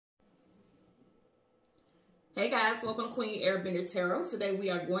Hey guys, welcome to Queen Airbender Tarot. Today we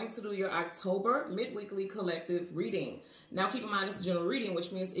are going to do your October mid-weekly collective reading. Now keep in mind it's a general reading,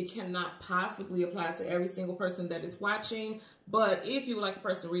 which means it cannot possibly apply to every single person that is watching. But if you would like a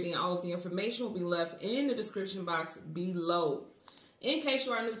personal reading, all of the information will be left in the description box below. In case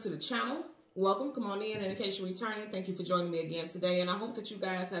you are new to the channel, welcome, come on in. And in case you're returning, thank you for joining me again today. And I hope that you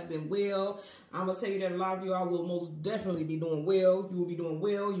guys have been well. I'm going to tell you that a lot of you all will most definitely be doing well. You will be doing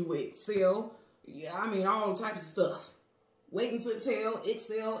well. You will excel. Yeah, I mean, all types of stuff. Waiting to tell,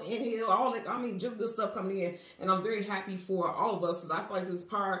 excel, inhale, all that. I mean, just good stuff coming in. And I'm very happy for all of us because I feel like this is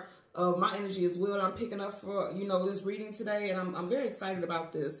part of my energy as well that I'm picking up for, you know, this reading today. And I'm very excited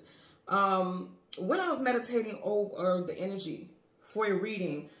about this. When I was meditating over the energy for a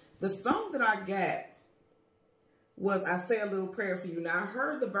reading, the song that I got was I Say a Little Prayer for You. Now, I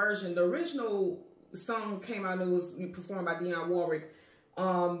heard the version, the original song came out and it was performed by Dionne Warwick.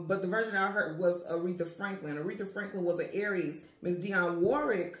 But the version I heard was Aretha Franklin. Aretha Franklin was an Aries. Miss Dionne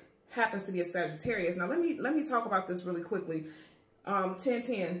Warwick happens to be a Sagittarius. Now let me talk about this really quickly.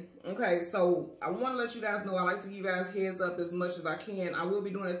 10-10. Okay, so I want to let you guys know I like to give you guys heads up as much as I can. I will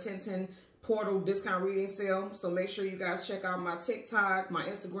be doing a 10-10 portal discount reading sale. So make sure you guys check out my TikTok, my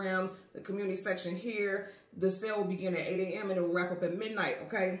Instagram, the community section here. The sale will begin at 8 a.m. and it will wrap up at midnight.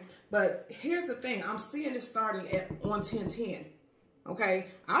 Okay, but here's the thing. I'm seeing it starting on 10-10. Okay,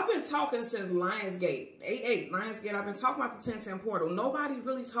 I've been talking since Lionsgate, 8-8, Lionsgate. I've been talking about the 10-10 portal. Nobody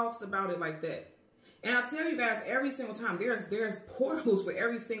really talks about it like that. And I tell you guys every single time, there's portals for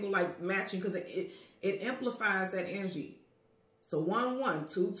every single like matching because it amplifies that energy. So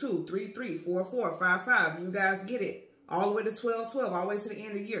 1-1, 2-2, 3-3, 4-4, 5-5. You guys get it. All the way to 12-12, all the way to the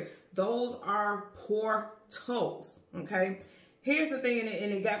end of the year. Those are portals. Okay. Here's the thing,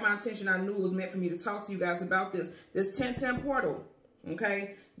 and it got my attention. I knew it was meant for me to talk to you guys about this 10-10 portal.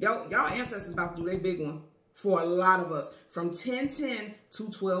 Okay, y'all ancestors about to do their big one for a lot of us from 10-10 to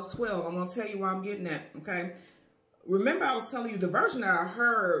 12-12. I'm gonna tell you where I'm getting at. Okay, remember I was telling you the version that I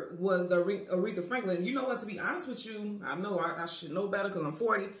heard was the Aretha Franklin. You know what? To be honest with you, I know I should know better because I'm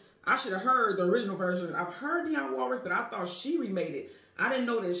 40. I should have heard the original version. I've heard Dionne Warwick, but I thought she remade it. I didn't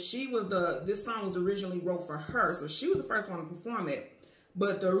know that she was this song was originally wrote for her, so she was the first one to perform it.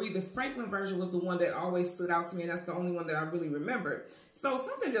 But the Aretha Franklin version was the one that always stood out to me, and that's the only one that I really remembered. So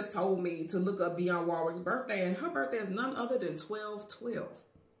something just told me to look up Dionne Warwick's birthday, and her birthday is none other than 12-12.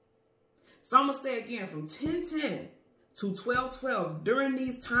 So I'm going to say again, from 10-10 to 12-12, during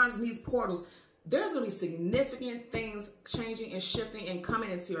these times and these portals, there's going to be significant things changing and shifting and coming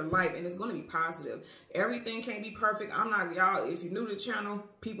into your life, and it's going to be positive. Everything can't be perfect. I'm not, y'all, if you're new to the channel,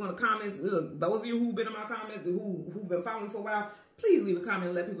 people in the comments, look, those of you who've been in my comments, who've been following me for a while, please leave a comment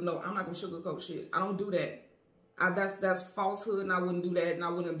and let people know I'm not going to sugarcoat shit. I don't do that. That's falsehood, and I wouldn't do that, and I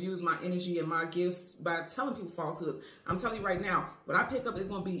wouldn't abuse my energy and my gifts by telling people falsehoods. I'm telling you right now, what I pick up is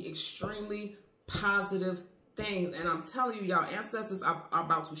going to be extremely positive things, and I'm telling you, y'all ancestors are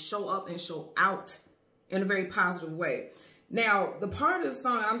about to show up and show out in a very positive way. Now, the part of the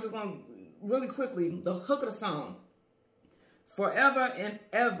song, I'm just going to really quickly, the hook of the song, forever and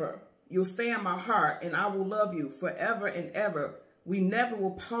ever, you'll stay in my heart, and I will love you forever and ever. We never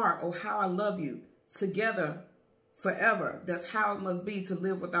will part. Oh, how I love you. Together forever. That's how it must be to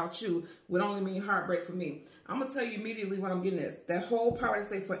live without you. Would only mean heartbreak for me. I'm going to tell you immediately what I'm getting is. That whole part to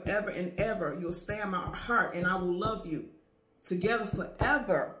say forever and ever. You'll stay in my heart and I will love you. Together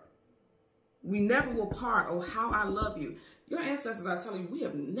forever. We never will part. Oh, how I love you. Your ancestors are telling you, we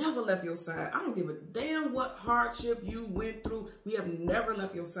have never left your side. I don't give a damn what hardship you went through. We have never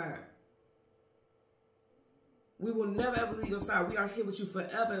left your side. We will never ever leave your side. We are here with you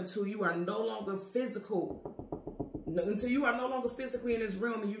forever until you are no longer physical. Until you are no longer physically in this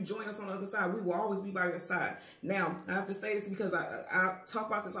room and you join us on the other side, we will always be by your side. Now, I have to say this because I talk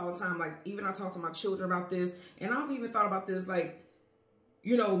about this all the time. Like, even I talk to my children about this. And I've even thought about this, like,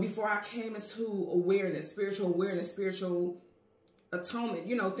 you know, before I came into awareness, spiritual atonement,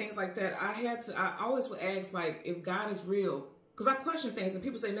 you know, things like that. I always would ask, like, if God is real. Because I question things, and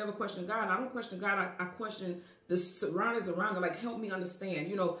people say never question God. I don't question God. I question the surroundings around it. Like, help me understand.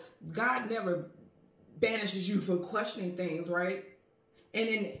 You know, God never banishes you for questioning things, right? And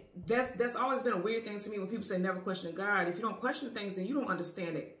then that's always been a weird thing to me when people say never question God. If you don't question things, then you don't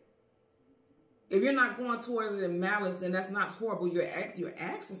understand it. If you're not going towards it in malice, then that's not horrible. You're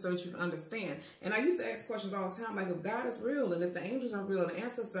asking so that you can understand. And I used to ask questions all the time, like, if God is real and if the angels are real and the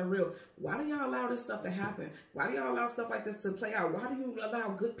ancestors are real, why do y'all allow this stuff to happen? Why do y'all allow stuff like this to play out? Why do you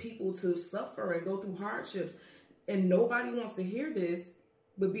allow good people to suffer and go through hardships? And nobody wants to hear this,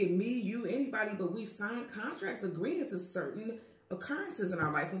 but be it me, you, anybody, but we've signed contracts agreeing to certain occurrences in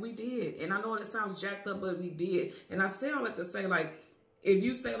our life, and we did. And I know it sounds jacked up, but we did. And I say all that to say, like, if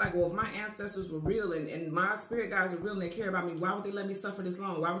you say, like, well, if my ancestors were real and my spirit guides are real and they care about me, why would they let me suffer this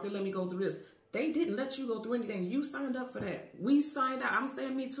long? Why would they let me go through this? They didn't let you go through anything. You signed up for that. We signed up. I'm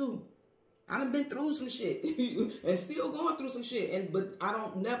saying me too. I done been through some shit and still going through some shit. But I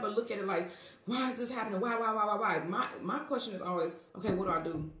don't never look at it like, why is this happening? Why? My question is always, okay, what do I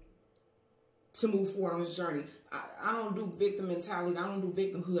do to move forward on this journey? I don't do victim mentality. I don't do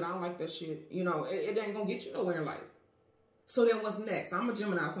victimhood. I don't like that shit. You know, it ain't gonna get you nowhere in life. So then what's next? I'm a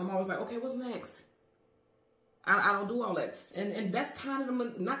Gemini, so I'm always like, okay, what's next? I don't do all that. And that's kind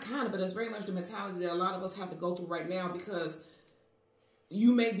of, not kind of, but that's very much the mentality that a lot of us have to go through right now, because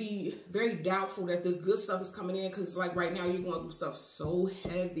you may be very doubtful that this good stuff is coming in, because like right now you're going through stuff so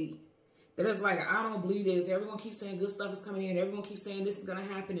heavy that it's like, I don't believe this. Everyone keeps saying good stuff is coming in. Everyone keeps saying this is going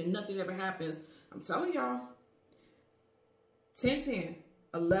to happen and nothing ever happens. I'm telling y'all, 10-10,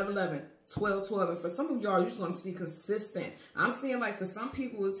 11-11, 12-12. And for some of y'all, you're just going to see consistent. I'm seeing like for some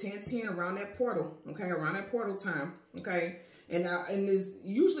people it's 10-10 around that portal, okay, around that portal time, okay. And it's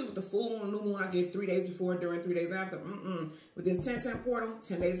usually with the full moon, new moon, I get 3 days before, during, 3 days after. With this 10-10 portal,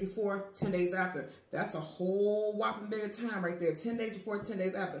 10 days before, 10 days after. That's a whole whopping bit of time right there. 10 days before, 10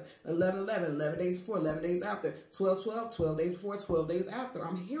 days after. 11-11, 11 days before, 11 days after. 12-12, 12 days before, 12 days after.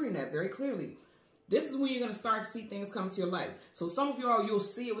 I'm hearing that very clearly. This is when you're going to start to see things come to your life. So some of y'all, you'll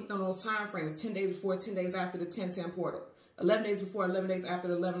see it within those time frames. 10 days before, 10 days after the 10-10 portal. 11 days before, 11 days after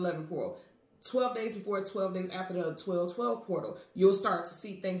the 11-11 portal. 12 days before, 12 days after the 12-12 portal, you'll start to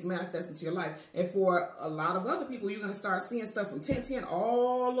see things manifest into your life. And for a lot of other people, you're going to start seeing stuff from 10-10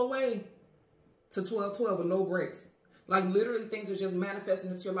 all the way to 12-12 with no breaks. Like literally things are just manifesting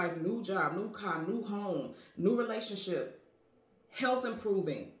into your life. New job, new car, new home, new relationship, health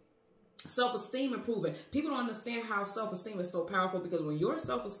improving, self-esteem improving. People don't understand how self-esteem is so powerful, because when your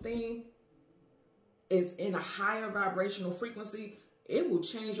self-esteem is in a higher vibrational frequency, it will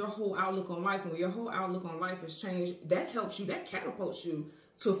change your whole outlook on life. And when your whole outlook on life is changed, that helps you, that catapults you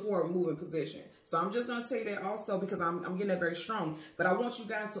to a forward moving position. So I'm just going to tell you that also, because I'm getting that very strong. But I want you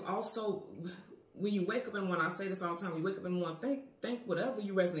guys to also, when you wake up in the morning, I say this all the time, you wake up in the morning, think whatever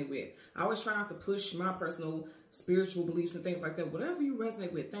you resonate with. I always try not to push my personal spiritual beliefs and things like that. Whatever you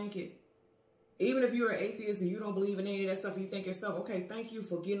resonate with, thank it. Even if you're an atheist and you don't believe in any of that stuff, you think yourself, okay, thank you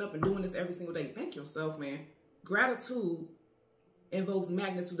for getting up and doing this every single day. Thank yourself, man. Gratitude invokes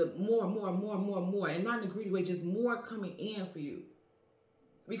magnitude of more, and not in a greedy way, just more coming in for you,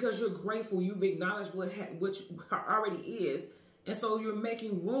 because you're grateful. You've acknowledged which already is, and so you're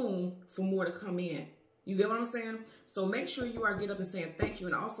making room for more to come in. You get what I'm saying? So make sure you are getting up and saying thank you.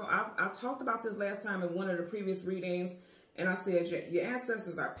 And also, I talked about this last time in one of the previous readings, and I said your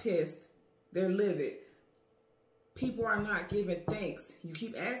ancestors are pissed. They're livid. People are not giving thanks. You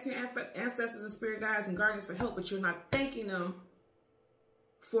keep asking your ancestors and spirit guides and guardians for help, but you're not thanking them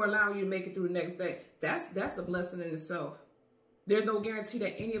for allowing you to make it through the next day. That's a blessing in itself. There's no guarantee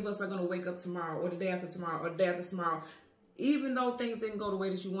that any of us are going to wake up tomorrow or the day after tomorrow or the day after tomorrow. Even though things didn't go the way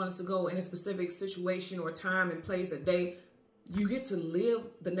that you wanted to go in a specific situation or time and place, a day, you get to live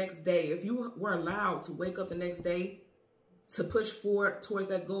the next day. If you were allowed to wake up the next day to push forward towards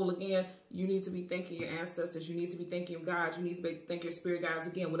that goal again, you need to be thanking your ancestors. You need to be thanking God. You need to be thanking your spirit guides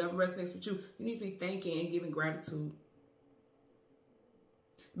again. Whatever resonates with you, you need to be thanking and giving gratitude.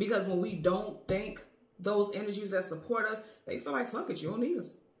 Because when we don't thank those energies that support us, they feel like, fuck it, you don't need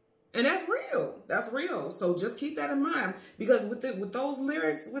us. And that's real. That's real. So just keep that in mind. Because with those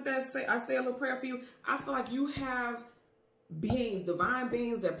lyrics, with that, I say a little prayer for you, I feel like you have beings, divine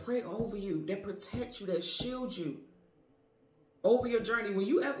beings that pray over you, that protect you, that shield you over your journey.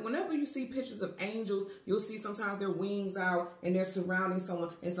 Whenever you see pictures of angels, you'll see sometimes their wings out and they're surrounding someone.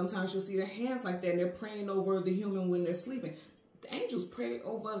 And sometimes you'll see their hands like that and they're praying over the human when they're sleeping. The angels pray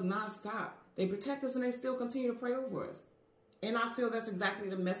over us nonstop. They protect us and they still continue to pray over us. And I feel that's exactly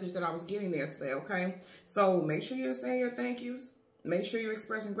the message that I was getting there today, okay? So make sure you're saying your thank yous. Make sure you're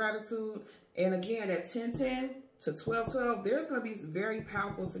expressing gratitude. And again, at 10-10 to 12-12, there's going to be very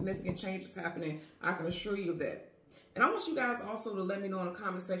powerful, significant changes happening. I can assure you of that. And I want you guys also to let me know in the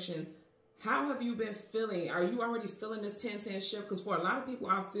comment section, how have you been feeling? Are you already feeling this 10-10 shift? Because for a lot of people,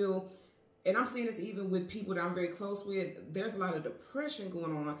 I feel, and I'm seeing this even with people that I'm very close with, there's a lot of depression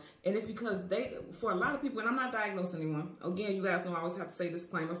going on. And it's because for a lot of people, and I'm not diagnosing anyone. Again, you guys know I always have to say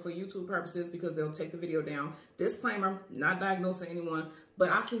disclaimer for YouTube purposes because they'll take the video down. Disclaimer, not diagnosing anyone, but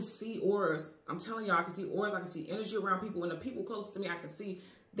I can see auras. I'm telling y'all, I can see auras. I can see energy around people. And the people close to me, I can see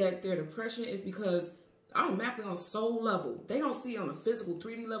that their depression is because automatically on a soul level, they don't see it on a physical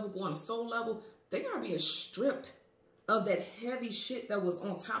 3D level, but on a soul level, they are being stripped of that heavy shit that was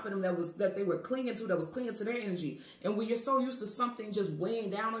on top of them, that they were clinging to, that was clinging to their energy. And when you're so used to something just weighing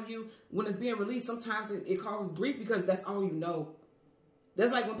down on you, when it's being released, sometimes it causes grief because that's all you know.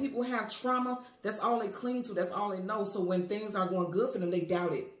 That's like when people have trauma, that's all they cling to, that's all they know. So when things are going good for them, they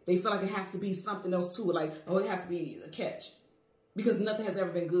doubt it. They feel like it has to be something else too, like, oh, it has to be a catch. Because nothing has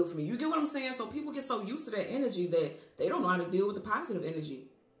ever been good for me. You get what I'm saying? So people get so used to that energy that they don't know how to deal with the positive energy.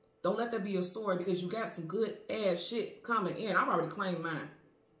 Don't let that be your story, because you got some good ass shit coming in. I've already claimed mine.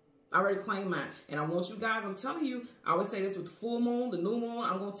 And I want you guys, I'm telling you, I always say this with the full moon, the new moon.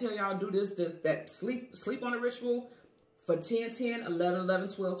 I'm going to tell y'all do that sleep on a ritual for 10, 10, 11, 11,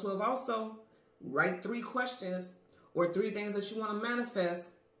 12, 12. Also, write 3 questions or 3 things that you want to manifest.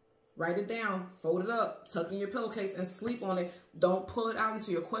 Write it down, fold it up, tuck it in your pillowcase, and sleep on it. Don't pull it out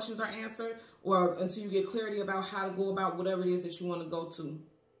until your questions are answered or until you get clarity about how to go about whatever it is that you want to go to,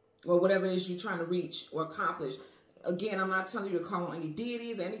 or whatever it is you're trying to reach or accomplish. Again, I'm not telling you to call on any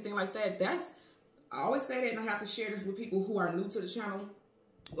deities or anything like that. I always say that, and I have to share this with people who are new to the channel.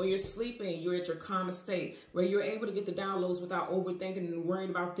 When you're sleeping, you're at your calm state, where you're able to get the downloads without overthinking and worrying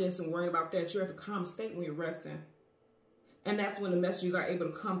about this and worrying about that. You're at the calm state when you're resting. And that's when the messages are able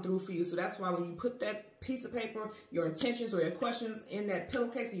to come through for you. So that's why when you put that piece of paper, your intentions or your questions in that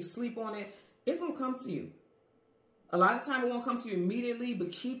pillowcase and you sleep on it, it's going to come to you. A lot of time it won't come to you immediately,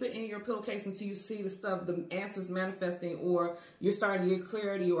 but keep it in your pillowcase until you see the stuff, the answers manifesting, or you're starting to get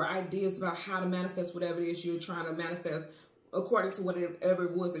clarity or ideas about how to manifest whatever it is you're trying to manifest according to whatever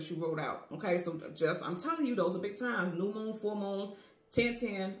it was that you wrote out. Okay, so I'm telling you, those are big times. New moon, full moon, 10,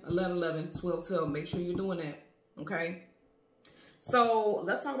 10, 11, 11, 12, 12. Make sure you're doing that. Okay. So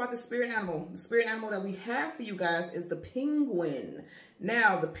let's talk about the spirit animal. The spirit animal that we have for you guys is the penguin.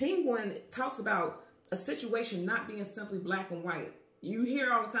 Now, the penguin talks about a situation not being simply black and white. You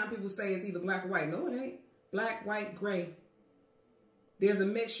hear all the time people say it's either black or white. No, it ain't. Black, white, gray. There's a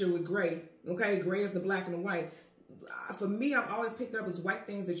mixture with gray. Okay, gray is the black and the white. For me, I've always picked up as white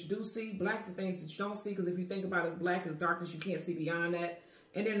things that you do see. Black's the things that you don't see, because if you think about it as black, as darkness, you can't see beyond that.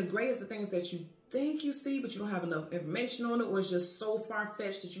 And then the gray is the things that you think you see, but you don't have enough information on it, or it's just so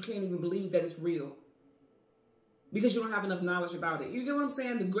far-fetched that you can't even believe that it's real because you don't have enough knowledge about it. You get what I'm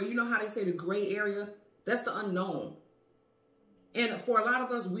saying? The gray, you know how they say the gray area? That's the unknown. And for a lot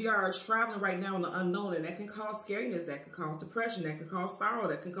of us, we are traveling right now in the unknown, and that can cause scariness, that can cause depression, that can cause sorrow,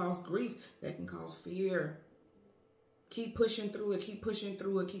 that can cause grief, that can cause fear. Keep pushing through it, keep pushing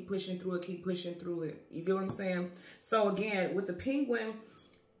through it, keep pushing through it, keep pushing through it. You get what I'm saying? So again, with the penguin,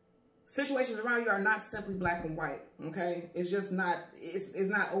 situations around you are not simply black and white, okay? It's just not, it's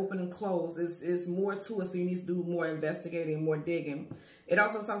not open and closed. It's more to it, so you need to do more investigating, more digging. It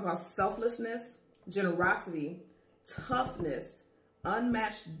also talks about selflessness, generosity, toughness,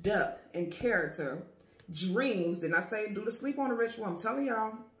 unmatched depth and character, dreams. Didn't I say do the sleep on the ritual? I'm telling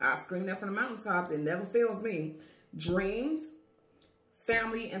y'all, I scream that from the mountaintops. It never fails me. Dreams,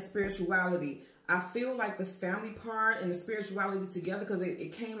 family, and spirituality. I feel like the family part and the spirituality together, because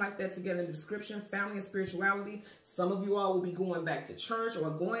it came like that together in the description, family and spirituality. Some of you all will be going back to church or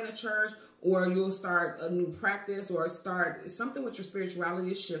going to church, or you'll start a new practice or start something with your spirituality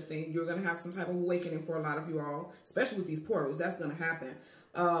is shifting. You're going to have some type of awakening for a lot of you all, especially with these portals. That's going to happen.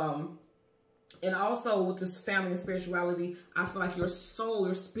 And also with this family and spirituality, I feel like your soul,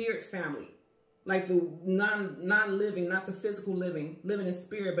 your spirit family, like the non-living, not the physical living in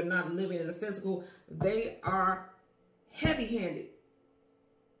spirit, but not living in the physical, they are heavy-handed.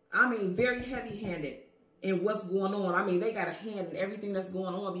 I mean, very heavy-handed in what's going on. I mean, they got a hand in everything that's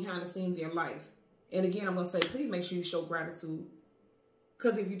going on behind the scenes in your life. And again, I'm going to say, please make sure you show gratitude.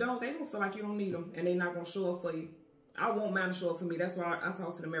 Because if you don't, they don't feel like you don't need them, and they're not going to show up for you. I want mine to show up for me. That's why I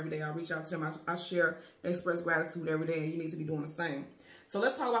talk to them every day. I reach out to them. I share and express gratitude every day, and you need to be doing the same. So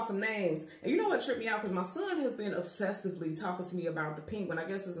let's talk about some names. And you know what tripped me out? Because my son has been obsessively talking to me about The Penguin. I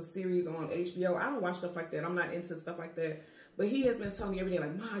guess it's a series on HBO. I don't watch stuff like that. I'm not into stuff like that. But he has been telling me every day,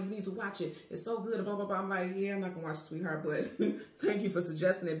 like, Ma, you need to watch it. It's so good, and blah, blah, blah. I'm like, yeah, I'm not going to watch it, sweetheart, but thank you for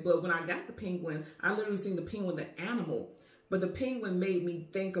suggesting it. But when I got The Penguin, I literally seen The Penguin, the animal. But The Penguin made me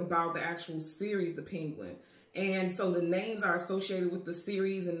think about the actual series, The Penguin. And so the names are associated with the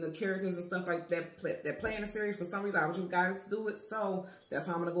series and the characters and stuff like that that play in the series. For some reason, I was just guided to do it. So that's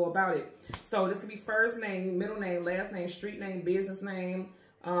how I'm going to go about it. So this could be first name, middle name, last name, street name, business name,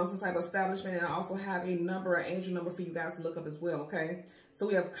 some type of establishment. And I also have a number, an angel number for you guys to look up as well, okay? So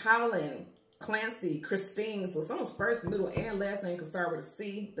we have Colin, Clancy, Christine. So someone's first, middle, and last name can start with a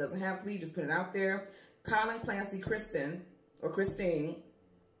C. Doesn't have to be. Just put it out there. Colin, Clancy, Kristen, or Christine,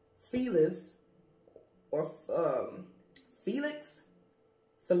 Phyllis, or Felix,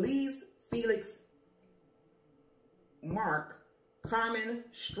 Felice, Felix, Mark, Carmen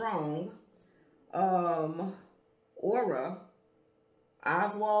Strong, Aura,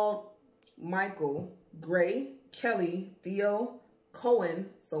 Oswald, Michael, Gray, Kelly, Theo, Cohen,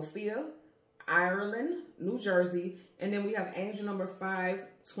 Sophia, Ireland, New Jersey, and then we have angel number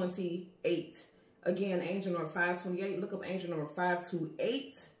 528. Again, angel number 528. Look up angel number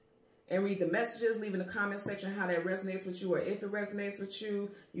 528 and read the messages. Leave in the comment section how that resonates with you or if it resonates with you.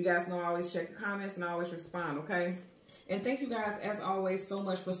 You guys know I always check the comments and I always respond, okay? And thank you guys, as always, so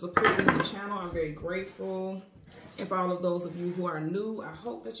much for supporting the channel. I'm very grateful. And for all of those of you who are new, I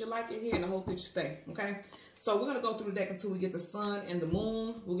hope that you like it here and I hope that you stay, okay? So we're going to go through the deck until we get the sun and the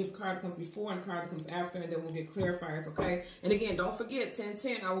moon. We'll get the card that comes before and the card that comes after, and then we'll get clarifiers, okay? And again, don't forget,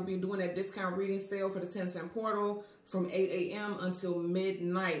 10/10, I will be doing that discount reading sale for the 10-cent portal from 8 a.m. until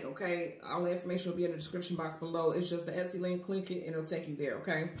midnight, okay? All the information will be in the description box below. It's just the Etsy link. Click it, and it'll take you there,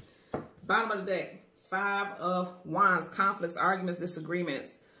 okay? Bottom of the deck, 5 of Wands, conflicts, arguments,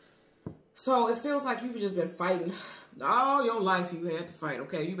 disagreements. So it feels like you've just been fighting all your life. You had to fight,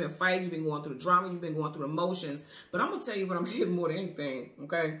 okay? You've been fighting. You've been going through drama. You've been going through emotions. But I'm going to tell you what I'm getting more than anything,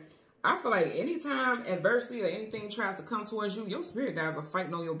 okay? I feel like anytime adversity or anything tries to come towards you, your spirit guides are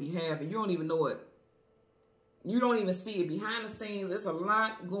fighting on your behalf, and you don't even know it. You don't even see it. Behind the scenes, there's a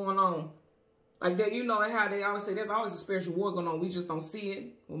lot going on. Like that, you know how they always say there's always a spiritual war going on. We just don't see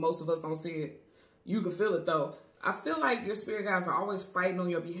it. Well, most of us don't see it. You can feel it, though. I feel like your spirit guides are always fighting on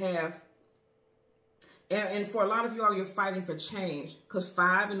your behalf. And for a lot of you all, you're fighting for change. Because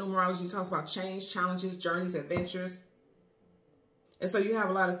 5 in numerology talks about change, challenges, journeys, adventures. And so you have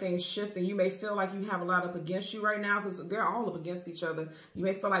a lot of things shifting. You may feel like you have a lot up against you right now because they're all up against each other. You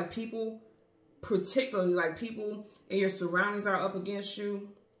may feel like people, particularly like people in your surroundings, are up against you.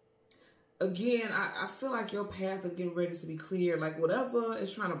 Again, I feel like your path is getting ready to be clear. Like whatever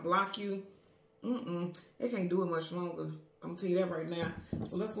is trying to block you, it can't do it much longer. I'm going to tell you that right now.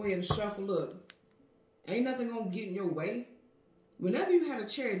 So let's go ahead and shuffle. Look. Ain't nothing gonna get in your way. Whenever you had a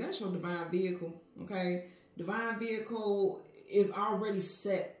chariot, that's your divine vehicle, okay? Divine vehicle is already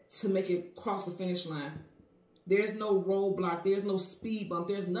set to make it cross the finish line. There's no roadblock. There's no speed bump.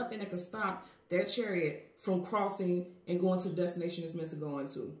 There's nothing that can stop that chariot from crossing and going to the destination it's meant to go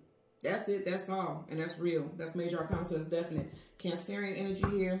into. That's it. That's all. And that's real. That's major arcana, so it's definite. Cancerian energy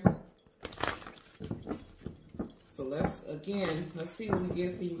here. So let's see what we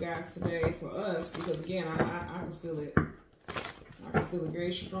get for you guys today, for us, because again, I can feel it. I can feel it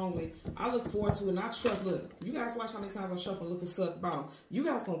very strongly. I look forward to it, and I trust. Look, you guys watch how many times I shuffle and look still at the bottom. You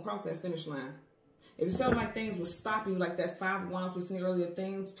guys gonna cross that finish line. If it felt like things were stopping you, like that 5 of Wands we seen earlier,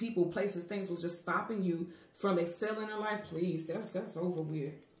 things, people, places, things was just stopping you from excelling in life, please, that's over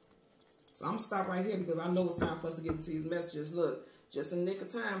with. So I'm gonna stop right here because I know it's time for us to get into these messages. Look. Just in the nick of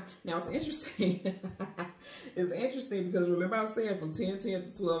time. Now, it's interesting. It's interesting because remember I said from 10-10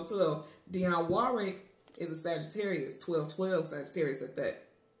 to 12-12, Dionne Warwick is a Sagittarius, 12-12 Sagittarius at that.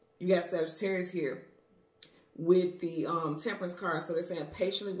 You got Sagittarius here with the Temperance card. So they're saying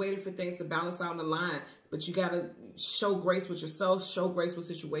patiently waiting for things to balance out in the line. But you got to show grace with yourself, show grace with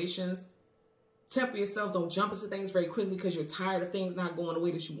situations. Temper yourself. Don't jump into things very quickly because you're tired of things not going the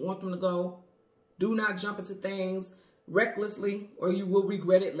way that you want them to go. Do not jump into things recklessly, or you will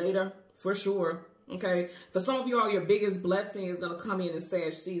regret it later, for sure, okay? For some of you all, your biggest blessing is going to come in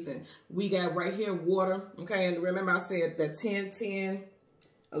Sag season. We got right here water, okay? And remember I said that 10-10,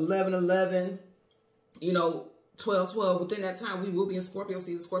 11-11, you know, 12-12. Within that time, we will be in Scorpio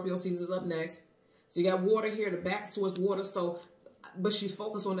season. Scorpio season is up next. So you got water here. The back towards water. So, but she's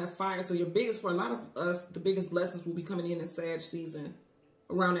focused on that fire. So your biggest, for a lot of us, the biggest blessings will be coming in Sag season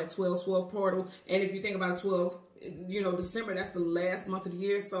around that 12-12 portal. And if you think about 12, you know, December, that's the last month of the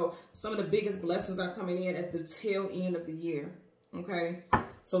year. So some of the biggest blessings are coming in at the tail end of the year. Okay.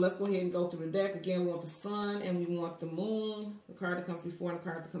 So let's go ahead and go through the deck. Again, we want the sun and we want the moon. The card that comes before and the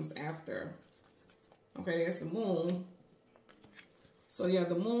card that comes after. Okay, there's the moon. So you have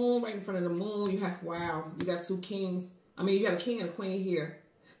the moon right in front of the moon. You have, wow, you got 2 kings. I mean, you got a king and a queen here.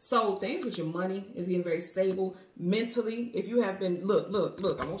 So things with your money is getting very stable. Mentally, if you have been, look,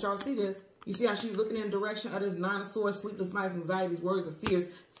 I want y'all to see this. You see how she's looking in the direction of this 9 of Swords, sleepless nights, anxieties, worries, and fears,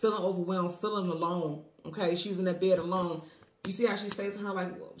 feeling overwhelmed, feeling alone. Okay, she was in that bed alone. You see how she's facing her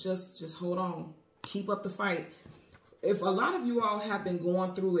like, well, just hold on. Keep up the fight. If a lot of you all have been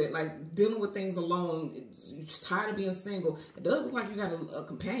going through it, like dealing with things alone, you're tired of being single, it does look like you got a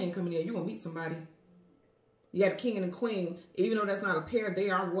companion coming in. You're going to meet somebody. You got a king and a queen. Even though that's not a pair, they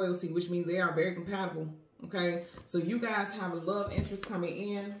are royalty, which means they are very compatible. Okay, so you guys have a love interest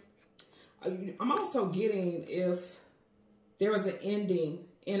coming in. I'm also getting if there was an ending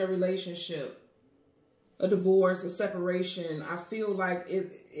in a relationship. a divorce, a separation. I feel like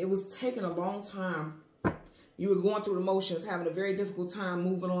it was taking a long time. You were going through the motions, having a very difficult time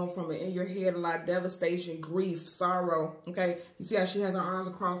moving on from it. In your head, a lot of devastation, grief, sorrow. Okay, you see how she has her arms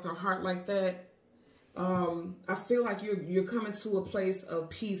across her heart like that? I feel like you're coming to a place of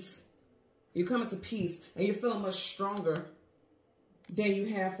peace. You're coming to peace, and you're feeling much stronger than you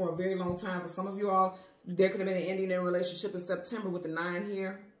have for a very long time. For some of you all, there could have been an ending in a relationship in September with the 9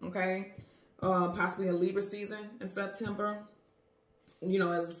 here. Okay, possibly a Libra season in September. You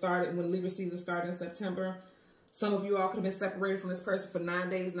know, as it started, when Libra season started in September. Some of you all could have been separated from this person for 9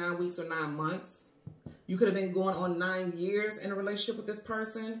 days, 9 weeks, or 9 months. You could have been going on 9 years in a relationship with this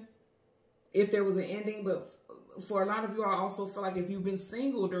person if there was an ending. But for a lot of you, I also feel like if you've been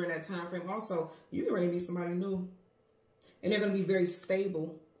single during that time frame also, you can really meet somebody new. And they're going to be very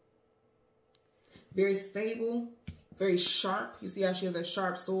stable. Very stable, very sharp. You see how she has that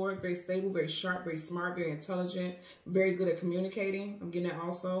sharp sword? Very stable, very sharp, very smart, very intelligent, very good at communicating. I'm getting that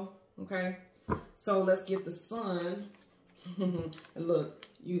also, okay? So let's get the sun. And look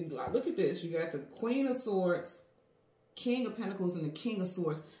at this. You got the Queen of Swords, King of Pentacles, and the King of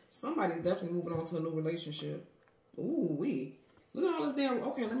Swords. Somebody's definitely moving on to a new relationship. Ooh, look at all this damn.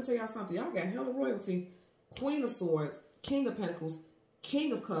 Okay, let me tell y'all something. Y'all got hella royalty. Queen of Swords, King of Pentacles,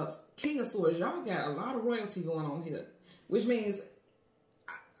 King of Cups, King of Swords. Y'all got a lot of royalty going on here, which means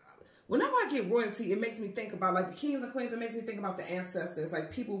whenever I get royalty, it makes me think about, like, the kings and queens. It makes me think about the ancestors,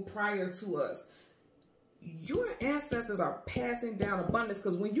 like people prior to us. Your ancestors are passing down abundance,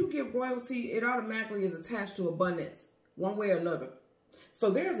 because when you get royalty, it automatically is attached to abundance one way or another. So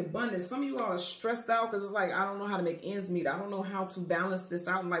there's abundance. Some of you all are stressed out because it's like, I don't know how to make ends meet. I don't know how to balance this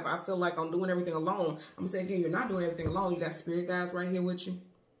out in life. I feel like I'm doing everything alone. I'm saying, again, you're not doing everything alone. You got spirit guides right here with you.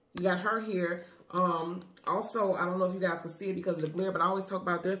 You got her here. Also, I don't know if you guys can see it because of the glare, but I always talk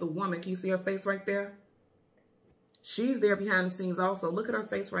about, there's a woman. Can you see her face right there? She's there behind the scenes also. Look at her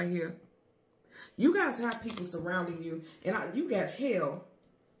face right here. You guys have people surrounding you, and you got hell.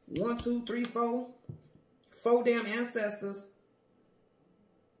 1, 2, 3, 4 damn ancestors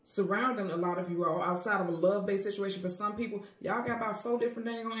surrounding a lot of you all outside of a love-based situation. For some people, y'all got about 4 different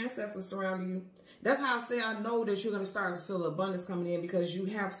dang ancestors surrounding you. That's how I say I know that you're going to start to feel the abundance coming in, because you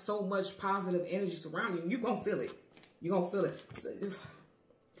have so much positive energy surrounding you. You're going to feel it. You're going to feel it. So,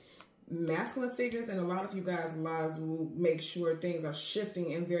 masculine figures in a lot of you guys' lives will make sure things are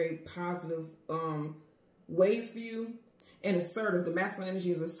shifting in very positive ways for you. And assertive. The masculine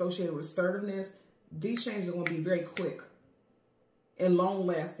energy is associated with assertiveness. These changes are going to be very quick and long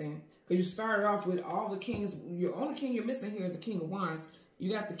lasting, because you started off with all the kings. Your only king you're missing here is the King of Wands.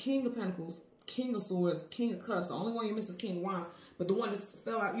 You got the King of Pentacles, King of Swords, King of Cups. The only one you miss is King of Wands. But the one that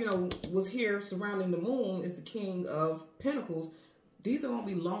fell out, you know, was here surrounding the moon is the King of Pentacles. These are going to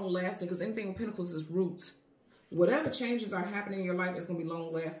be long lasting, because anything with Pentacles is roots. Whatever changes are happening in your life, it's going to be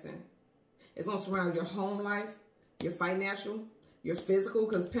long lasting. It's going to surround your home life, your financial, your physical,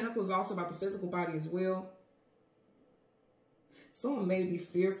 because Pentacles is also about the physical body as well. Someone may be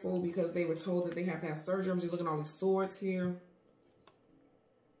fearful because they were told that they have to have surgery. I'm just looking at all these swords here.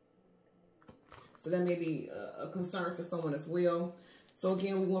 So that may be a concern for someone as well. So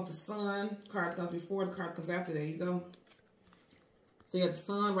again, we want the sun. Card comes before, the card comes after. There you go. So you have the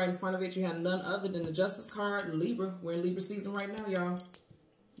sun right in front of it. You have none other than the Justice card, Libra. We're in Libra season right now, y'all.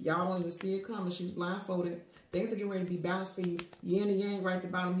 Y'all don't even see it coming. She's blindfolded. Things are getting ready to be balanced for you. Yin and yang right at the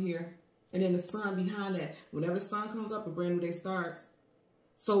bottom here. And then the sun behind that. Whenever the sun comes up, a brand new day starts.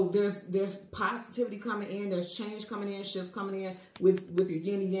 So there's positivity coming in. There's change coming in. Shifts coming in with your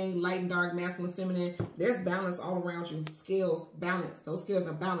yin and yang, light and dark, masculine, feminine. There's balance all around you. Scales, balance. Those scales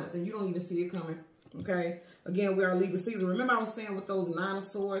are balanced, and you don't even see it coming. Okay? Again, we are Libra season. Remember I was saying with those 9 of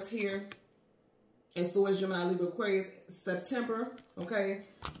Swords here, and Swords, Gemini, Libra, Aquarius, September. Okay?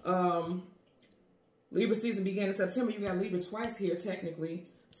 Libra season began in September. You got Libra twice here, technically.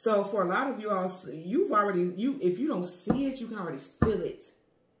 So for a lot of you all, if you don't see it, you can already feel it.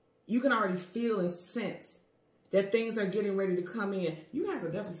 You can already feel and sense that things are getting ready to come in. You guys are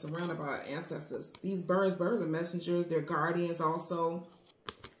definitely surrounded by ancestors. These birds are messengers. They're guardians also.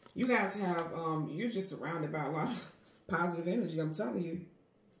 You guys have, you're just surrounded by a lot of positive energy, I'm telling you.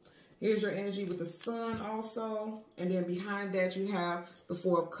 Here's your energy with the sun also. And then behind that, you have the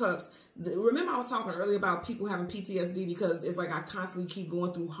 4 of Cups. Remember I was talking earlier about people having PTSD, because it's like I constantly keep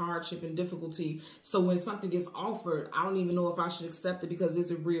going through hardship and difficulty. So when something gets offered, I don't even know if I should accept it, because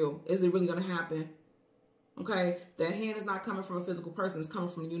is it real? Is it really going to happen? Okay? That hand is not coming from a physical person. It's coming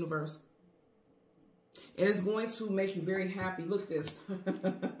from the universe. And it's going to make you very happy. Look at this.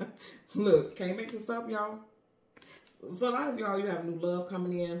 Look, can't make this up, y'all. For a lot of y'all, you have new love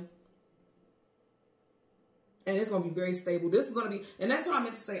coming in. And it's going to be very stable. This is going to be, and that's what I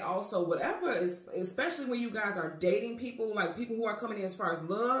meant to say also, whatever is, especially when you guys are dating people, like people who are coming in as far as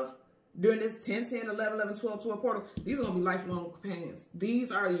love, during this 10, 10, 11, 11, 12, 12 portal, these are going to be lifelong companions.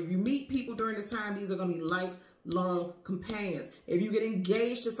 These are, if you meet people during this time, these are going to be lifelong companions. If you get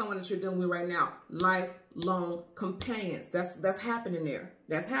engaged to someone that you're dealing with right now, lifelong companions. That's happening there.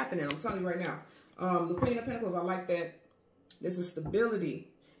 That's happening. I'm telling you right now. The Queen of Pentacles, I like that. This is stability.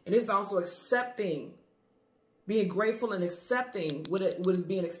 And this is also accepting, being grateful and accepting what is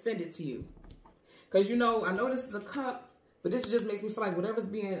being extended to you. Because, you know, I know this is a cup, but this just makes me feel like whatever's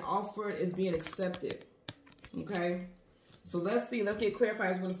being offered is being accepted. Okay? So let's see. Let's get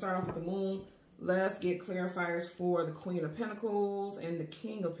clarifiers. We're going to start off with the moon. Let's get clarifiers for the Queen of Pentacles and the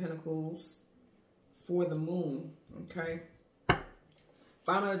King of Pentacles for the moon. Okay?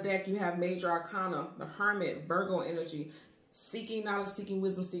 Bottom of the deck, you have Major Arcana, the Hermit, Virgo energy. Seeking knowledge, seeking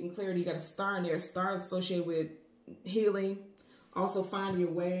wisdom, seeking clarity. You got a star in there. Star is associated with healing. Also finding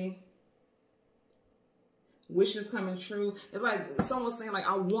your way. Wishes coming true. It's like someone's saying, like,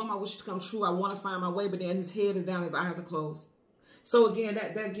 I want my wishes to come true. I want to find my way, but then his head is down, his eyes are closed. So again,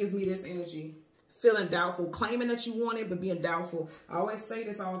 that gives me this energy. Feeling doubtful, claiming that you want it, but being doubtful. I always say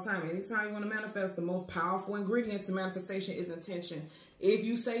this all the time. Anytime you want to manifest, the most powerful ingredient to manifestation is intention. If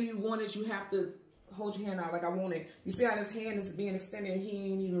you say you want it, you have to hold your hand out like I want it. You see how this hand is being extended and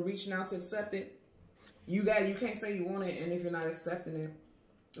he ain't even reaching out to accept it? You can't say you want it and if you're not accepting it.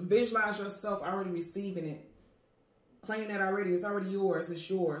 Visualize yourself already receiving it. Claim that already. It's already yours. It's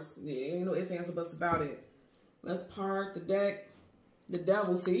yours. Ain't no ifs, ands, or buts about it. Let's part the deck. The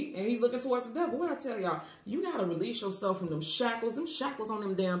devil, see? And he's looking towards the devil. What I tell y'all? You got to release yourself from them shackles on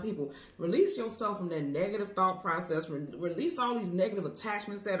them damn people. Release yourself from that negative thought process. Release all these negative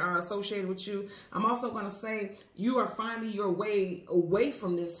attachments that are associated with you. I'm also going to say you are finding your way away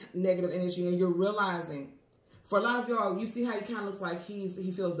from this negative energy and you're realizing. For a lot of y'all, you see how he kind of looks like he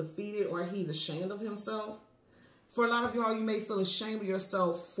feels defeated or he's ashamed of himself. For a lot of y'all, you may feel ashamed of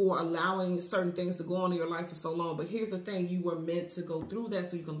yourself for allowing certain things to go on in your life for so long. But here's the thing. You were meant to go through that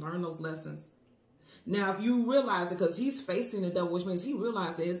so you can learn those lessons. Now, if you realize it, because he's facing the devil, which means he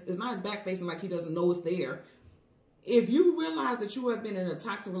realizes it's not his back facing like he doesn't know it's there. If you realize that you have been in a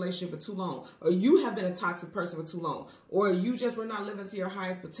toxic relationship for too long, or you have been a toxic person for too long, or you just were not living to your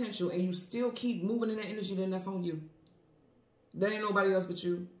highest potential and you still keep moving in that energy, then that's on you. That ain't nobody else but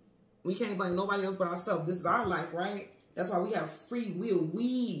you. We can't blame nobody else but ourselves. This is our life, right? That's why we have free will.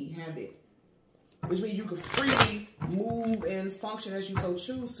 We have it. Which means you can freely move and function as you so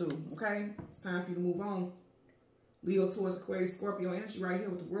choose to, okay? It's time for you to move on. Leo, Taurus, Aquarius, Scorpio energy right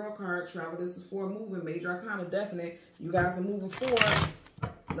here with the World card. Travel, this is forward movement. Major Arcana, definite. You guys are moving forward.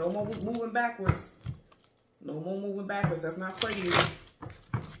 No more moving backwards. No more moving backwards. That's not for you.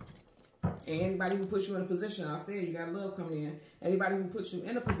 And anybody who puts you in a position, I said you got love coming in. Anybody who puts you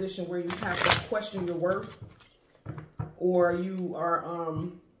in a position where you have to question your worth or you are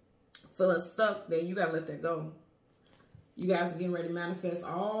feeling stuck, then you got to let that go. You guys are getting ready to manifest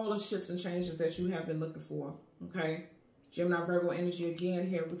all the shifts and changes that you have been looking for, okay? Gemini, Virgo energy again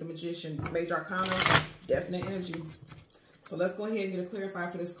here with the Magician. Major Arcana, definite energy. So let's go ahead and get a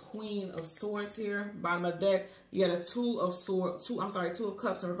clarifier for this Queen of Swords here. Bottom of the deck, you got a Two of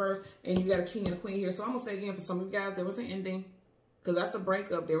Cups in reverse, and you got a King and a Queen here. So I'm going to say again, for some of you guys, there was an ending, because that's a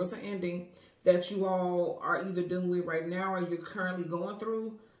breakup. There was an ending that you all are either dealing with right now or you're currently going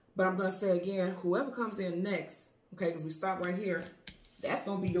through. But I'm going to say again, whoever comes in next, okay, because we stopped right here, that's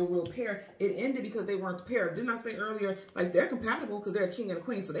going to be your real pair. It ended because they weren't the pair. Didn't I say earlier, like, they're compatible because they're a king and a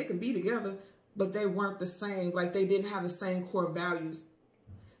queen, so they can be together, but they weren't the same. Like, they didn't have the same core values.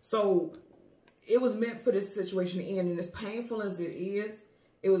 So it was meant for this situation to end, and as painful as it is,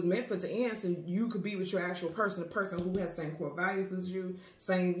 it was meant for it to end so you could be with your actual person, a person who has the same core values as you,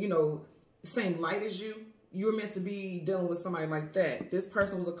 same, you know, same light as you. You're meant to be dealing with somebody like that. This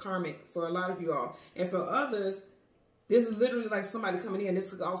person was a karmic for a lot of you all. And for others, this is literally like somebody coming in. This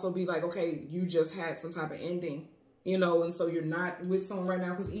could also be like, okay, you just had some type of ending, you know, and so you're not with someone right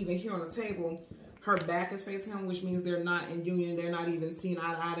now, because even here on the table, her back is facing him, which means they're not in union. They're not even seeing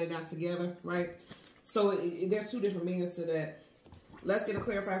eye to eye. They're not together, right? So there's two different meanings to that. Let's get a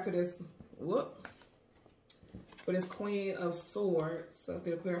clarifier for this. For this Queen of Swords. So let's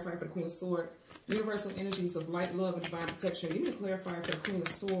get a clarifier for the Queen of Swords. Universal energies of light, love, and divine protection. Give me a clarifier for the Queen of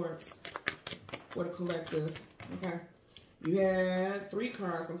Swords for the collective. Okay. You had 3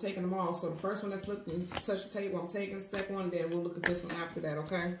 cards. I'm taking them all. So the first one that flipped and touched the table, I'm taking the second one, then we'll look at this one after that,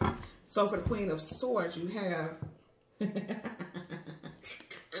 okay? So for the Queen of Swords, you have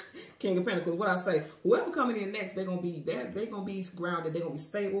King of Pentacles. What I say, whoever coming in next, they're gonna be grounded, they're gonna be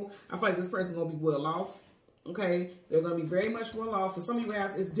stable. I feel like this person's gonna be well off. Okay, they're going to be very much well off. For some of you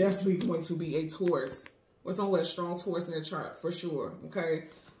guys, it's definitely going to be a Taurus or someone with a strong Taurus in their chart for sure. Okay,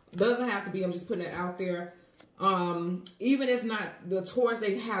 doesn't have to be. I'm just putting it out there. Even if not the Taurus,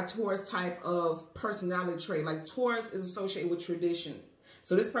 they have Taurus type of personality trait. Like Taurus is associated with tradition.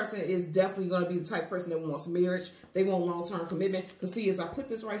 So this person is definitely going to be the type of person that wants marriage. They want long-term commitment. Because see, as I put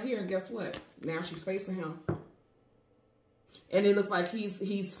this right here, and guess what? Now she's facing him. And it looks like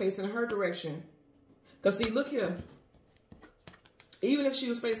he's facing her direction. Because see, look here. Even if she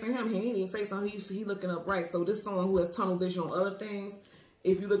was facing him, he ain't even facing her. He looking upright. So this is someone who has tunnel vision on other things.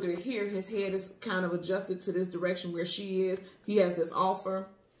 If you look at it here, his head is kind of adjusted to this direction where she is. He has this offer.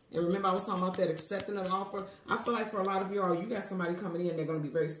 And remember, I was talking about that accepting an offer. I feel like for a lot of y'all, you got somebody coming in. They're going to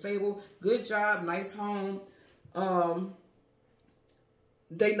be very stable. Good job. Nice home.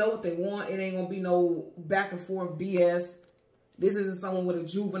 They know what they want. It ain't going to be no back and forth BS. This isn't someone with a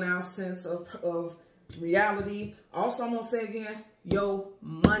juvenile sense of reality. Also, I'm going to say again, your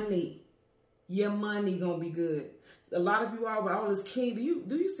money going to be good. A lot of you all with all this king,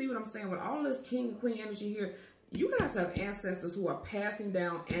 do you see what I'm saying? With all this king and queen energy here, you guys have ancestors who are passing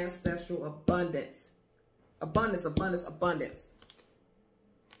down ancestral abundance. Abundance, abundance, abundance.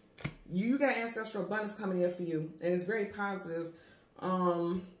 You got ancestral abundance coming in for you. And it's very positive.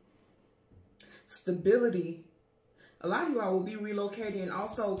 Stability. A lot of you all will be relocating. And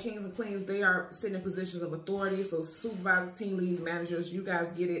also, kings and queens, they are sitting in positions of authority. So supervisors, team leads, managers, you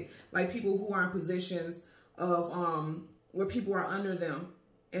guys get it. Like people who are in positions of where people are under them.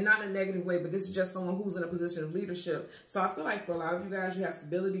 And not in a negative way, but this is just someone who's in a position of leadership. So I feel like for a lot of you guys, you have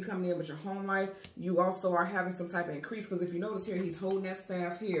stability coming in with your home life. You also are having some type of increase. Because if you notice here, he's holding that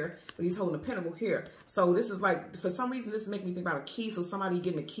staff here, but he's holding a pentacle here. So this is like, for some reason, this is making me think about a key. So somebody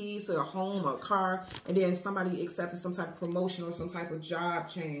getting the keys to a home or a car, and then somebody accepting some type of promotion or some type of job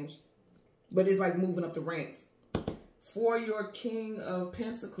change. But it's like moving up the ranks. For your King of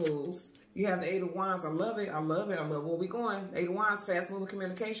Pentacles, you have the Eight of Wands. I love it. I love it. I love where we're going. Eight of Wands, fast-moving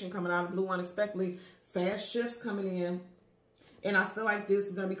communication coming out of the blue unexpectedly. Fast shifts coming in. And I feel like this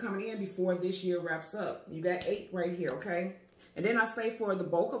is going to be coming in before this year wraps up. You got 8 right here, okay? And then I say for the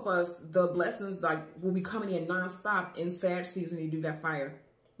bulk of us, the blessings like will be coming in nonstop in Sag season. You do that fire.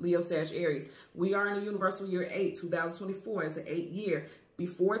 Leo, Sag, Aries. We are in the universal year 8, 2024. It's an 8 year.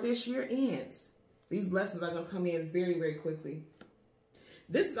 Before this year ends, these blessings are going to come in very, very quickly.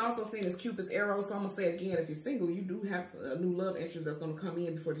 This is also seen as Cupid's arrow. So I'm going to say again, if you're single, you do have a new love interest that's going to come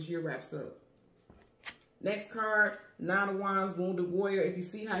in before this year wraps up. Next card, 9 of Wands, Wounded Warrior. If you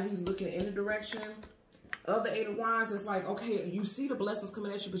see how he's looking in the direction of the 8 of Wands, it's like, okay, you see the blessings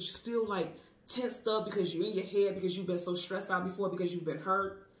coming at you, but you're still like tensed up because you're in your head, because you've been so stressed out before, because you've been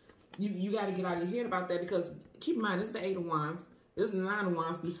hurt. You got to get out of your head about that, because keep in mind, this is the 8 of Wands. This is the 9 of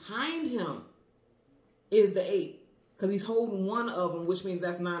Wands. Behind him is the 8. Because he's holding one of them, which means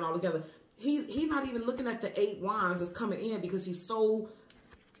that's 9 altogether. He's not even looking at the 8 wands that's coming in because he's so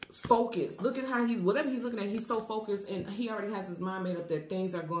focused. Look at how whatever he's looking at, he's so focused, and he already has his mind made up that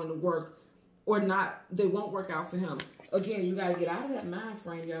things are going to work or not. They won't work out for him. Again, you got to get out of that mind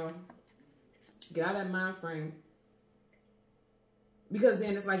frame, y'all. Get out of that mind frame. Because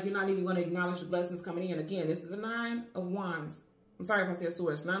then it's like you're not even going to acknowledge the blessings coming in. Again, this is the 9 of Wands. I'm sorry if I said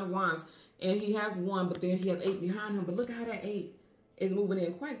Swords. 9 of Wands. And he has 1, but then he has 8 behind him. But look at how that 8 is moving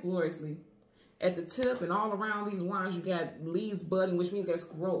in quite gloriously. At the tip and all around these wands, you got leaves budding, which means there's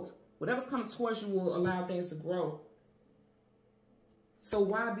growth. Whatever's coming towards you will allow things to grow. So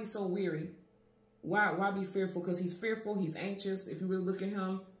why be so weary? Why be fearful? Because he's fearful. He's anxious. If you really look at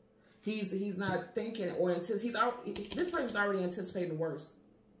him, he's not thinking or this person's already anticipating the worst.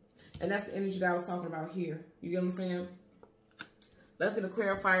 And that's the energy that I was talking about here. You get what I'm saying? Let's get a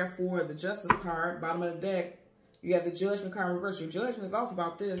clarifier for the Justice card. Bottom of the deck, you have the Judgment card reversed. Your judgment is off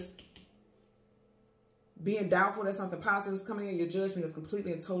about this. Being doubtful that something positive is coming in, your judgment is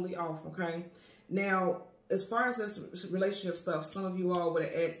completely and totally off, okay? Now, as far as this relationship stuff, some of you all with an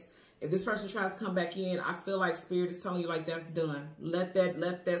ex, if this person tries to come back in, I feel like Spirit is telling you like that's done. Let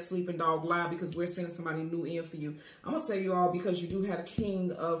that sleeping dog lie, because we're sending somebody new in for you. I'm going to tell you all, because you do have a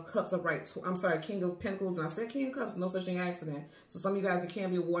King of Cups upright. I'm sorry, King of Pentacles. And I said King of Cups, no such thing accident. So some of you guys, it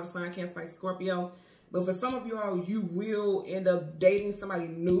can be a water sign, Cancer, Pisces, Scorpio. But for some of you all, you will end up dating somebody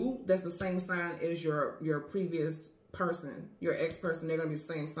new that's the same sign as your previous person, your ex-person. They're going to be the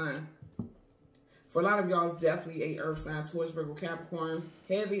same sign. For a lot of y'all, it's definitely a earth sign, Taurus, Virgo, Capricorn.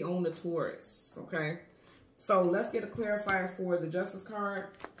 Heavy on the Taurus, okay? So let's get a clarifier for the Justice card.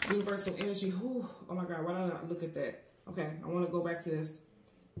 Universal energy. Whew, oh my God, why don't I look at that? Okay, I want to go back to this.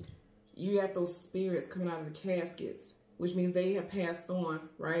 You got those spirits coming out of the caskets, which means they have passed on,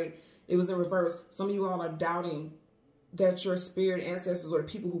 right? It was in reverse. Some of you all are doubting that your spirit ancestors or the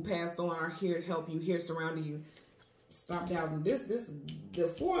people who passed on are here to help you, here surrounding you. Stop doubting.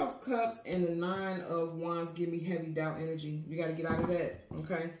 The Four of Cups and the Nine of Wands give me heavy doubt energy. You got to get out of that,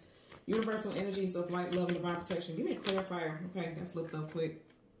 okay? Universal energies of light, love, and divine protection. Give me a clarifier. Okay, that flipped up quick.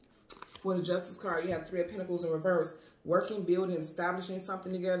 For the Justice card, you have Three of Pentacles in reverse. Working, building, establishing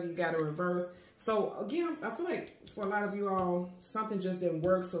something together, you got to reverse. So, again, I feel like for a lot of you all, something just didn't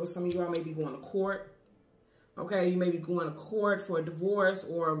work. So, some of you all may be going to court. Okay, you may be going to court for a divorce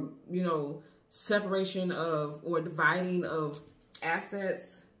or, you know, separation of or dividing of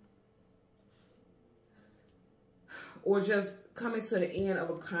assets, or just coming to the end of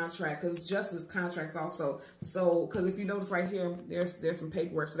a contract, because justice contracts also. So because if you notice right here, there's some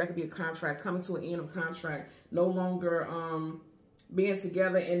paperwork, so that could be a contract, coming to an end of a contract, no longer being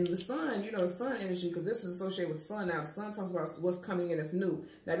together. And the sun, you know, the sun energy, because this is associated with the sun now. The sun talks about what's coming in as new.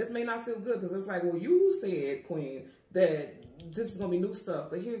 Now this may not feel good because it's like, well, you said, Queen, that this is gonna be new stuff.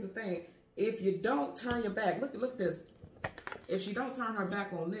 But here's the thing: if you don't turn your back, look at this. If she don't turn her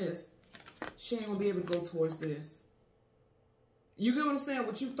back on this, she ain't gonna be able to go towards this. You get what I'm saying?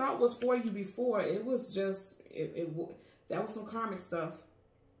 What you thought was for you before, it was just, that was some karmic stuff.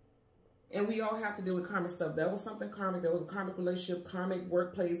 And we all have to deal with karmic stuff. That was something karmic. That was a karmic relationship, karmic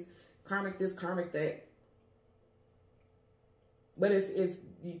workplace, karmic this, karmic that. But if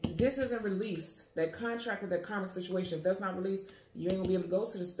this isn't released, that contract with that karmic situation, if that's not released, you ain't gonna be able to go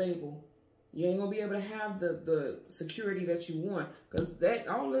to the stable. You ain't gonna be able to have the security that you want. Because that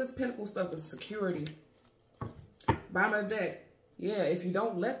all this Pentacle stuff is security. Bottom of the deck. Yeah, if you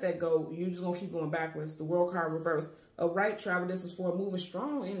don't let that go, you're just going to keep going backwards. The World card reverse. A right travel distance for a moving,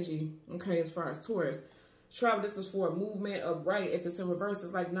 strong energy, okay, as far as Taurus. Travel distance for a movement. A right, if it's in reverse,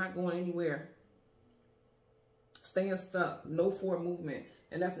 it's like not going anywhere. Staying stuck. No forward movement.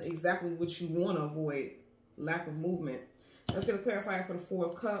 And that's exactly what you want to avoid. Lack of movement. Let's get a clarifier for the Four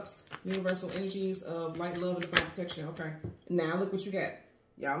of Cups. Universal energies of light, love, and divine protection. Okay, now look what you got.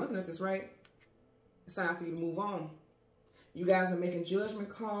 Y'all looking at this, right? It's time for you to move on. You guys are making judgment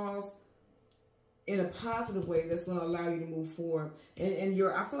calls in a positive way that's going to allow you to move forward. And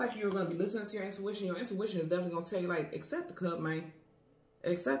I feel like you're going to be listening to your intuition. Your intuition is definitely going to tell you, like, accept the cup, man.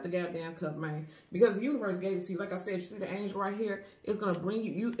 Accept the goddamn cup, man. Because the universe gave it to you. Like I said, you see the angel right here? It's going to bring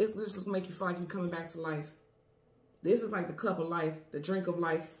you, it's just going to make you feel like you're coming back to life. This is like the cup of life, the drink of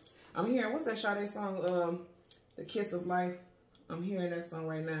life. I'm hearing, what's that Sade song? The Kiss of Life. I'm hearing that song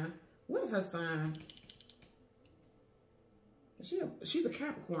right now. What is her sign? She's a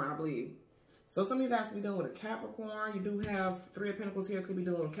Capricorn, I believe. So some of you guys could be dealing with a Capricorn. You do have Three of Pentacles here. Could be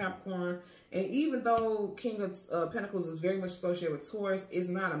dealing with Capricorn. And even though King of Pentacles is very much associated with Taurus, it's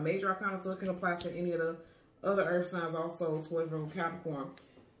not a major arcana, so it can apply to any of the other earth signs also, Taurus, Virgo, Capricorn.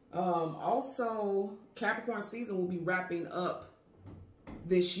 Also, Capricorn season will be wrapping up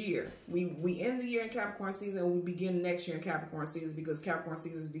this year. We end the year in Capricorn season and we begin next year in Capricorn season, because Capricorn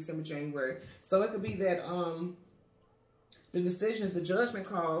season is December, January. So it could be that the decisions, the judgment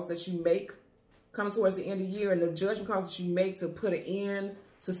calls that you make coming towards the end of the year, and the judgment calls that you make to put an end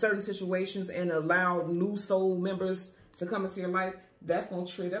to certain situations and allow new soul members to come into your life, that's going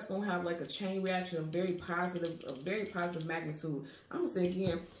to have like a chain reaction of very positive magnitude. I'm going to say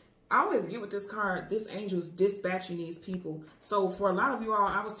again, I always get with this card, this angel is dispatching these people. So for a lot of you all,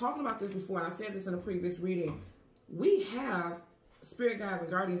 I was talking about this before, and I said this in a previous reading. We have spirit guides and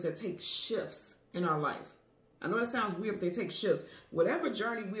guardians that take shifts in our life. I know that sounds weird, but they take shifts. Whatever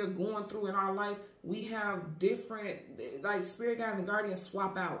journey we are going through in our life, we have different, like, spirit guides and guardians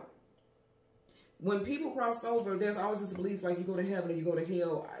swap out. When people cross over, there's always this belief like you go to heaven or you go to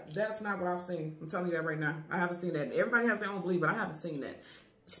hell. That's not what I've seen. I'm telling you that right now. I haven't seen that. Everybody has their own belief, but I haven't seen that.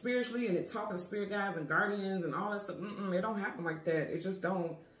 Spiritually, and talking to spirit guides and guardians and all that stuff, it don't happen like that. It just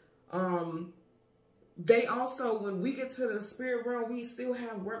don't. They also, when we get to the spirit realm, we still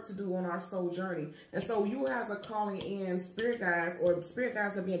have work to do on our soul journey. And so you guys are calling in spirit guides, or spirit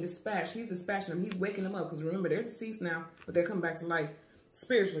guides are being dispatched. He's dispatching them. He's waking them up, because remember, they're deceased now, but they're coming back to life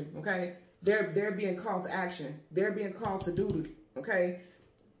spiritually, okay? They're being called to action. They're being called to duty, okay?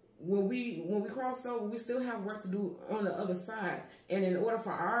 When we cross over, we still have work to do on the other side. And in order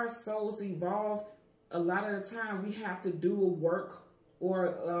for our souls to evolve, a lot of the time we have to do a work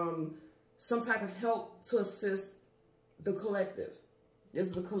or some type of help to assist the collective.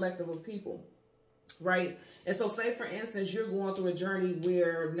 This is a collective of people, right? And so say, for instance, you're going through a journey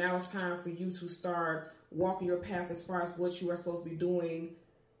where now it's time for you to start walking your path as far as what you are supposed to be doing,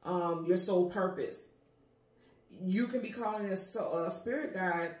 your soul purpose. You can be calling in a spirit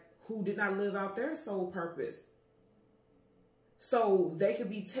guide who did not live out their soul purpose. So they could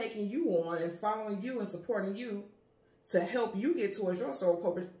be taking you on and following you and supporting you to help you get towards your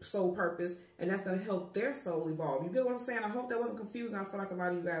soul purpose, and that's going to help their soul evolve. You get what I'm saying? I hope that wasn't confusing. I feel like a lot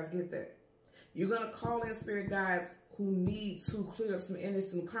of you guys get that. You're going to call in spirit guides who need to clear up some energy,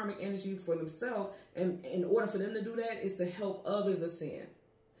 some karmic energy for themselves, and in order for them to do that is to help others ascend.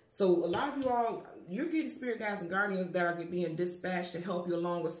 So a lot of you all, you're getting spirit guides and guardians that are being dispatched to help you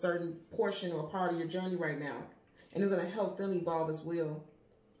along a certain portion or part of your journey right now, and it's going to help them evolve as well.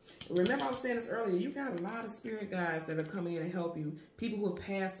 Remember, I was saying this earlier, you got a lot of spirit guides that are coming in to help you. People who have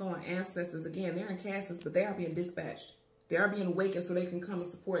passed on, ancestors. Again, they're in castings, but they are being dispatched. They are being awakened so they can come and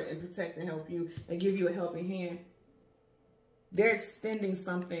support and protect and help you and give you a helping hand. They're extending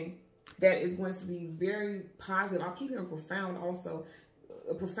something that is going to be very positive. I'll keep hearing profound also.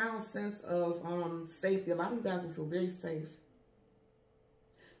 A profound sense of safety. A lot of you guys will feel very safe.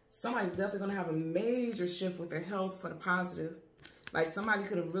 Somebody's definitely going to have a major shift with their health for the positive. Like somebody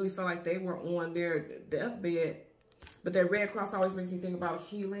could have really felt like they were on their deathbed, but that Red Cross always makes me think about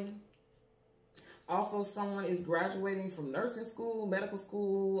healing. Also, someone is graduating from nursing school, medical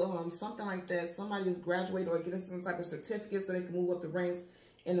school, something like that. Somebody is graduating or getting some type of certificate so they can move up the ranks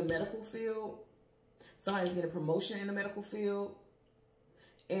in the medical field. Somebody's getting a promotion in the medical field.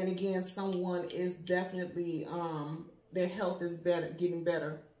 And again, someone is definitely, their health is better, getting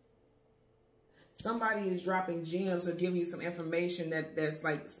better. Somebody is dropping gems or giving you some information that's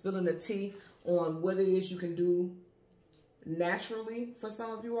like spilling the tea on what it is you can do naturally for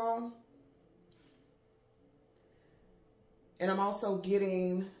some of you all. And I'm also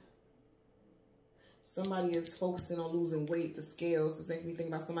getting somebody is focusing on losing weight. The scales is making me think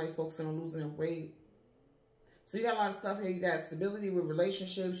about somebody focusing on losing their weight. So you got a lot of stuff here. You got stability with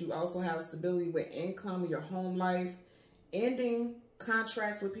relationships. You also have stability with income, your home life, ending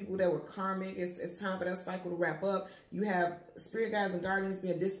contracts with people that were karmic. It's time for that cycle to wrap up. You have spirit guides and guardians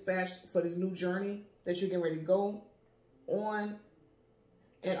being dispatched for this new journey that you're getting ready to go on.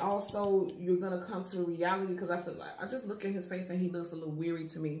 And also you're going to come to reality, because I feel like I just look at his face and he looks a little weary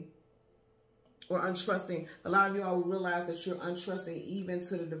to me, or untrusting. A lot of you all will realize that you're untrusting even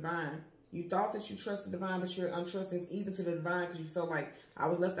to the divine. You thought that you trust the divine, but you're untrusting even to the divine because you felt like, I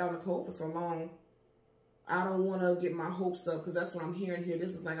was left out in the cold for so long. I don't want to get my hopes up, because that's what I'm hearing here.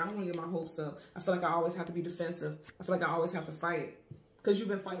 This is like, I don't want to get my hopes up. I feel like I always have to be defensive. I feel like I always have to fight because you've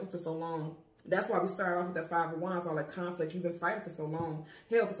been fighting for so long. That's why we started off with that 5 of Wands, all that conflict. You've been fighting for so long.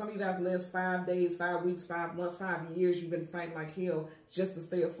 Hell, for some of you guys, last 5 days, 5 weeks, 5 months, 5 years, you've been fighting like hell just to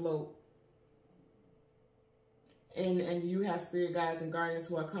stay afloat. And you have spirit guides and guardians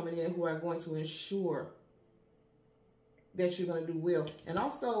who are coming in, who are going to ensure that you're going to do well. And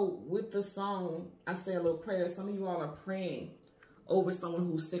also with the song, I say a little prayer. Some of you all are praying over someone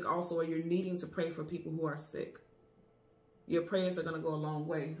who's sick also, or you're needing to pray for people who are sick. Your prayers are going to go a long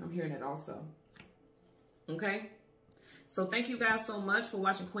way. I'm hearing that also. Okay? So thank you guys so much for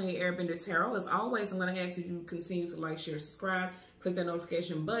watching Queen Airbender Tarot. As always, I'm going to ask that you continue to like, share, subscribe, click that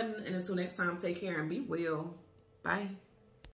notification button. And until next time, take care and be well. Bye.